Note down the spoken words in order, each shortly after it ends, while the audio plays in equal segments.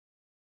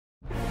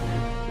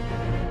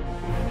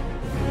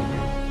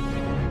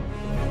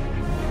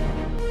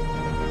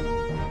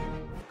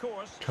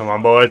Come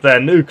on, boys. There,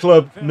 new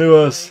club, new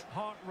us.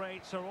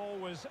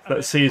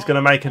 Let's see who's going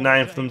to make a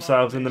name for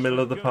themselves in the middle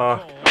of the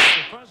park.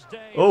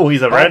 Oh,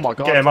 he's a red.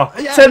 Get him off.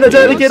 Yeah, send the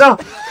dirty kid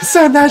off.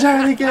 Send that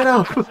dirty kid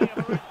off.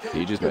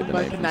 He just made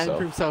the name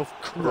for himself.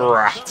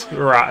 Rat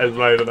has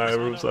made a name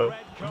for himself.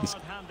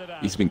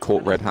 He's been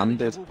caught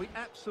red-handed.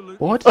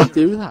 Why did he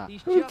do that? He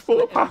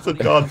thought a pass had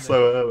gone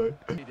so early.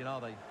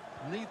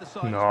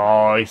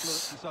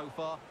 Nice.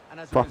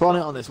 Proper on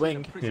it on this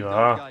wing. You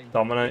are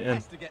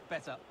dominating.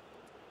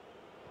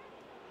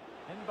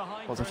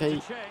 What's a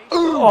feet?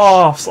 Oh,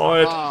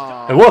 offside.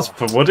 It was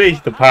for Woody,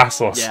 the pass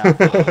was. Yeah.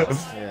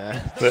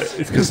 Yeah. But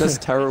it's It says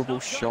terrible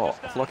shot.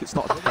 I feel like it's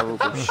not a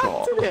terrible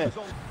shot.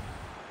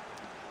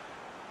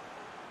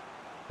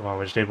 Come on,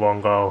 we just need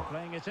one goal.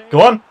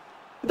 Go on.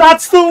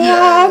 That's the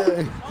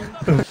one!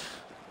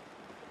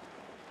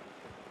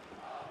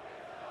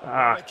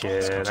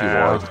 It's too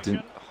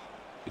wide.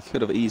 He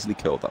could have easily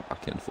killed that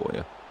back in for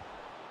you.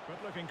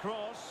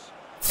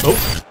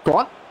 Oh, go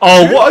on.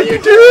 Oh, what are you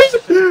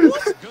doing?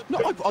 No,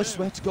 I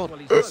swear to God.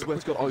 I swear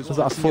to God. I was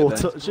that 4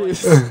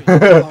 touches?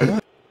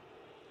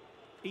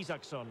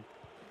 Isaacson.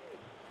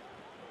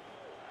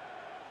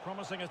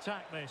 Promising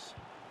attack this.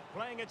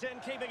 Playing it in,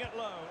 keeping it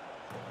low.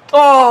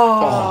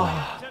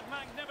 Oh!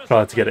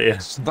 Tried to get it in.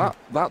 That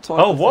type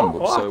oh, of what? thing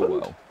works so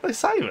well. They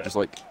save it. Just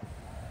like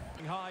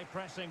high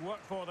pressing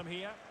work for them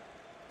here.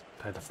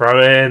 Take the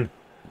throw in.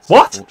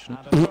 What?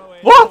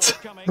 What?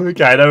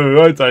 Okay, no, we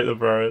won't take the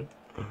throw in.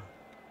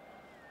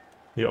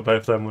 You got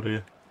both of them, what do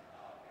you?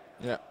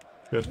 Yeah.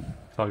 Good.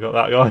 So I got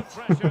that guy.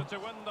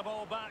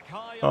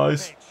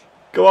 Nice.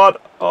 Go on.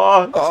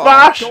 Oh,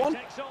 smash! Go on.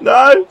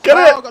 No, get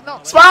it! No.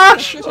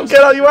 Smash! Get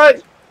out of your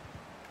way!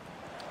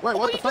 Wait,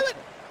 what the fuck?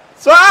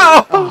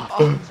 Smash!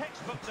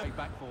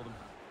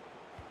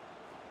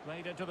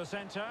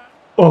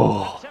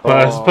 Oh,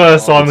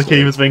 first time the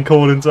keeper's been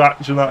called into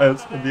action, that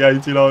is, in the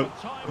 89th.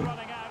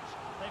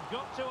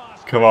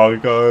 Come on,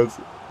 guys.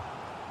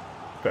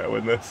 Better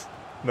win this.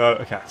 No,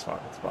 okay, it's fine,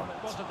 it's fine.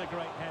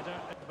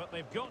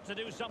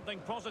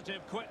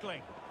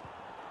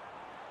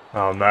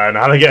 Oh no,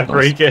 now they get a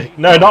free kick.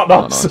 No, not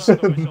nice.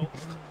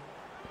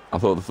 I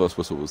thought the first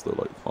whistle was the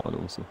final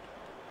whistle.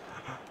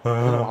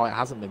 Oh, it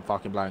hasn't been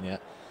fucking blown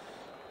yet.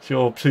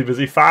 You're too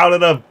busy fouling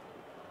them.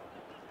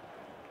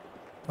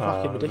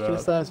 Fucking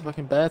ridiculous there, it's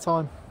fucking bear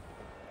time.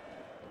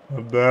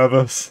 I'm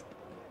nervous.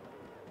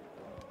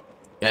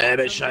 Yeah,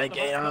 but shake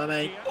it on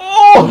me.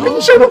 Oh,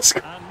 should have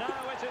scored.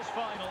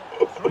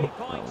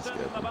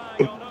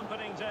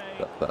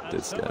 That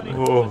did scare me.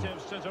 Oh.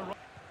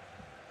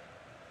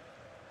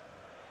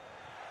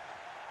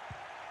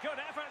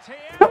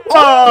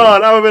 Oh,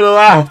 that would be the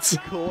that.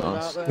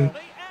 Nice.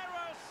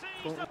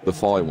 The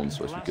fire one's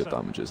supposed to be good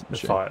damage, isn't it?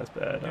 The fire's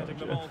better damage.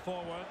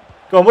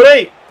 Go on,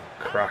 Woody!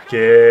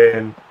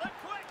 Cracking.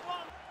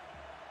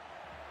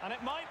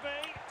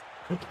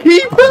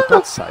 Keeper!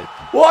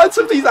 What are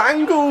some of these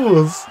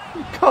angles?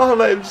 You can't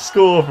let him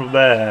score from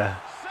there.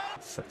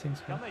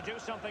 Settings. Can they do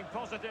something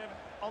positive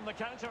on the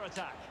counter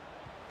attack?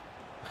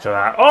 Look at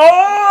that.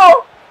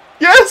 Oh!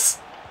 Yes!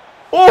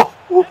 Oh!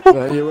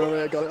 There you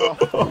were, got it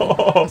off.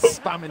 Oh.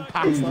 Spamming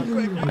past.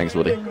 Thanks,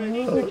 Woody.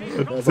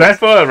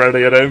 Zephyr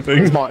ready, I don't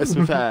think. To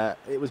be fair,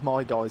 it was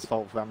my guy's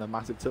fault for having a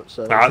massive touch.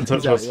 So that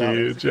touch was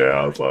huge, yeah.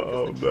 I was like,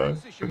 oh no.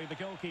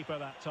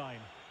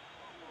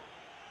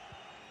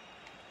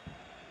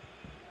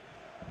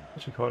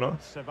 Actually quite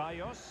nice.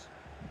 Ceballos.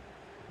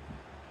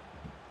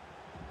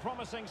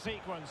 Promising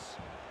sequence.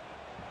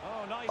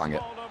 Oh, nice. Bang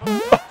it.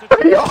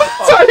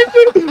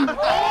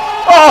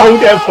 Oh,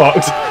 get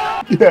fucked.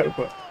 Get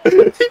fucked.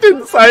 He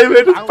didn't save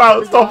it, just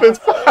bounced off his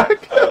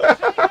back.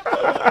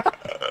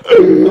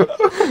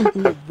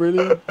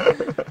 Brilliant.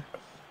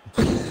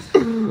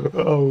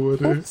 Oh,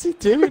 Woody. What's he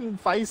doing?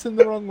 Facing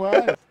the wrong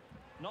way.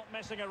 Not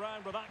messing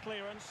around with that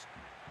clearance.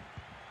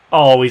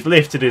 Oh, he's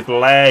lifted his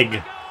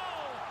leg.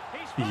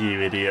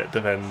 You idiot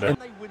defender.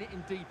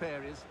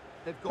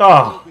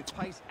 Oh.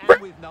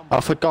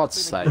 Oh, for God's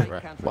sake,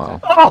 Rick. Wow.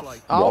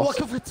 Oh, what?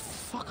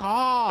 Fuck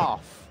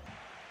off.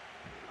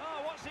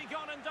 Oh, what's he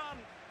gone and done?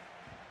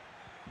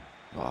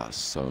 Oh, that's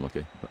so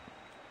lucky.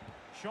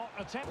 Shot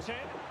attempted.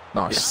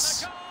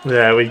 Nice.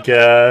 There we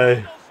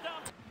go.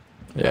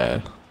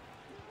 Yeah.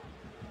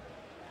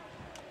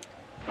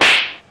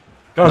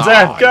 Go on,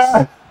 Zeph,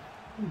 go!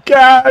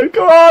 Go,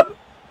 come on!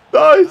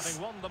 Nice!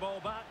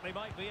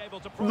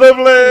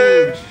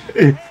 Lovely!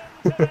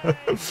 That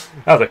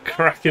was a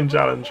cracking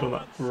challenge from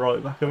that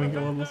right back. I think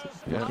it was.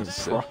 Yeah,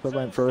 His proper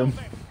went for him.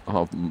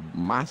 I've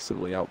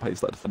massively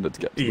outpaced that defender to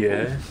get to the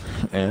Yeah.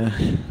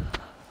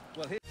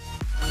 ball. Yeah.